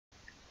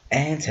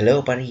And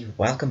hello buddy,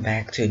 welcome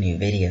back to a new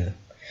video.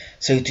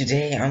 So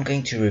today I'm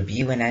going to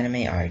review an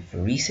anime I've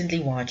recently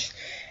watched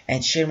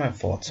and share my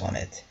thoughts on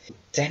it.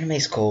 The anime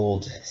is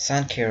called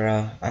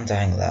Sankarea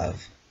Undying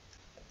Love.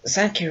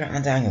 Sankarea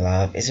Undying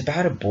Love is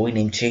about a boy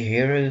named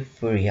Chihiro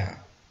Furuya.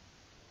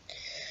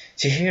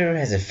 Chihiro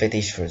has a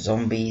fetish for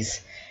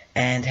zombies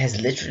and has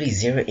literally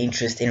zero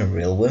interest in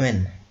real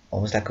women,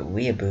 almost like a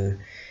weeaboo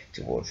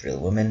towards real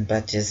women,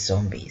 but just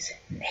zombies.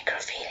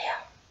 Necrophilia.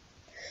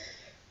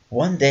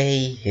 One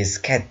day, his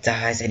cat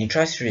dies and he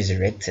tries to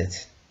resurrect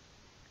it.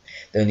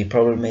 The only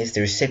problem is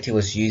the recipe he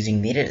was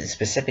using needed a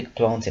specific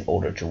plant in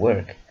order to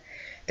work.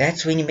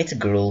 That's when he met a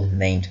girl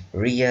named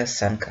Ria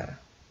Sanka,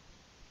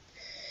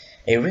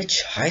 a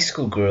rich high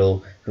school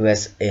girl who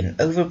has an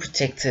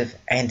overprotective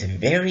and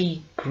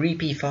very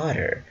creepy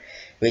father,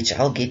 which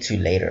I'll get to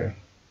later.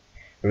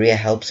 Ria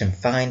helps him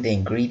find the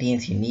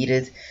ingredient he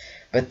needed,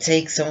 but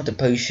takes some of the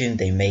potion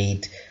they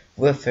made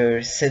with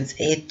her since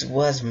it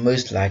was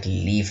most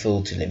likely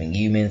lethal to living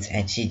humans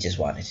and she just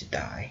wanted to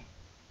die.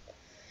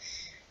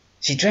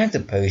 She drank the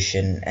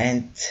potion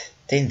and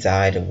then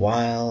died a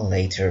while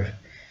later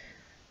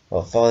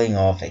while falling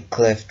off a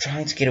cliff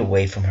trying to get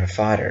away from her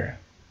father.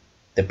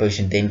 The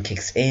potion then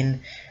kicks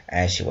in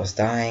as she was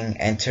dying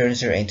and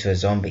turns her into a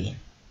zombie.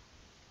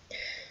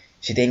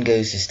 She then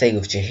goes to stay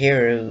with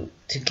Chihiro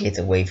to get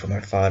away from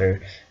her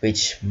father,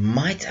 which,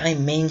 might I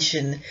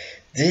mention,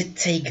 did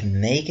take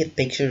naked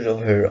pictures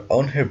of her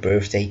on her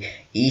birthday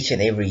each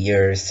and every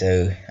year,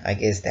 so I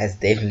guess that's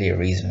definitely a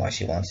reason why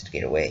she wanted to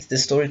get away. The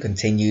story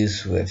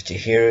continues with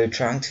Chihiro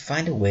trying to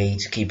find a way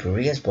to keep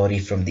Ria's body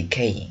from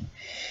decaying,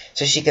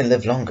 so she can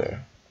live longer.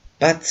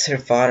 But her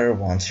father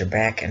wants her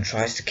back and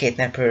tries to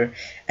kidnap her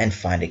and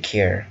find a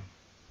cure.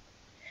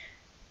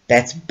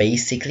 That's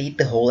basically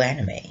the whole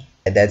anime.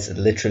 That's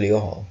literally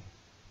all.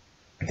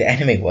 The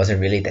anime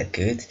wasn't really that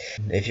good,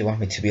 if you want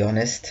me to be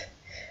honest.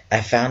 I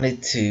found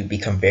it to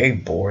become very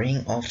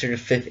boring after the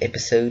 5th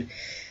episode.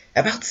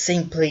 About the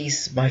same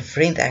place, my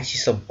friend actually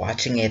stopped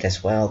watching it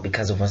as well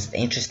because it wasn't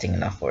interesting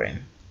enough for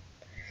him.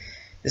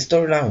 The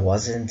storyline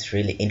wasn't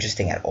really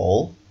interesting at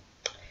all.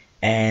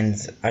 And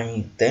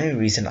the only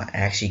reason I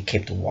actually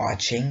kept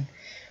watching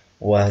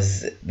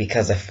was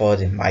because I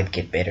thought it might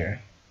get better.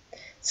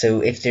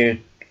 So if there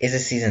is a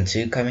season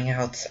 2 coming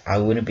out, I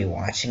wouldn't be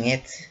watching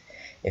it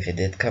if it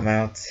did come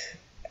out.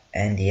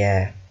 And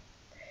yeah,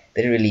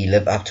 didn't really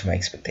live up to my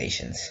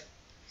expectations.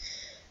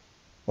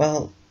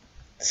 Well,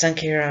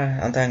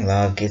 Sankarea Undying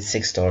Love gets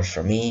 6 stars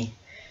from me,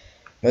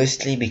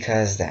 mostly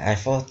because I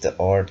thought the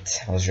art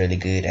was really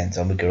good and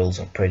zombie girls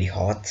are pretty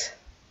hot.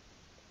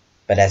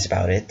 But that's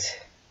about it.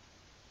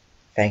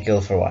 Thank you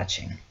all for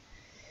watching.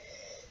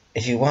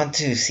 If you want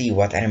to see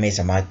what animes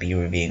I might be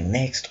reviewing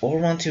next, or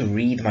want to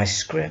read my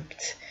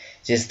script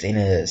just in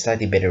a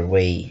slightly better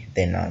way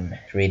than I'm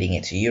reading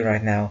it to you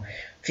right now,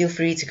 feel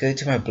free to go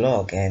to my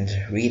blog and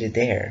read it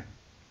there.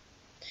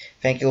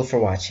 Thank you all for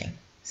watching.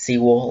 See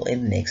you all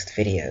in the next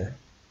video.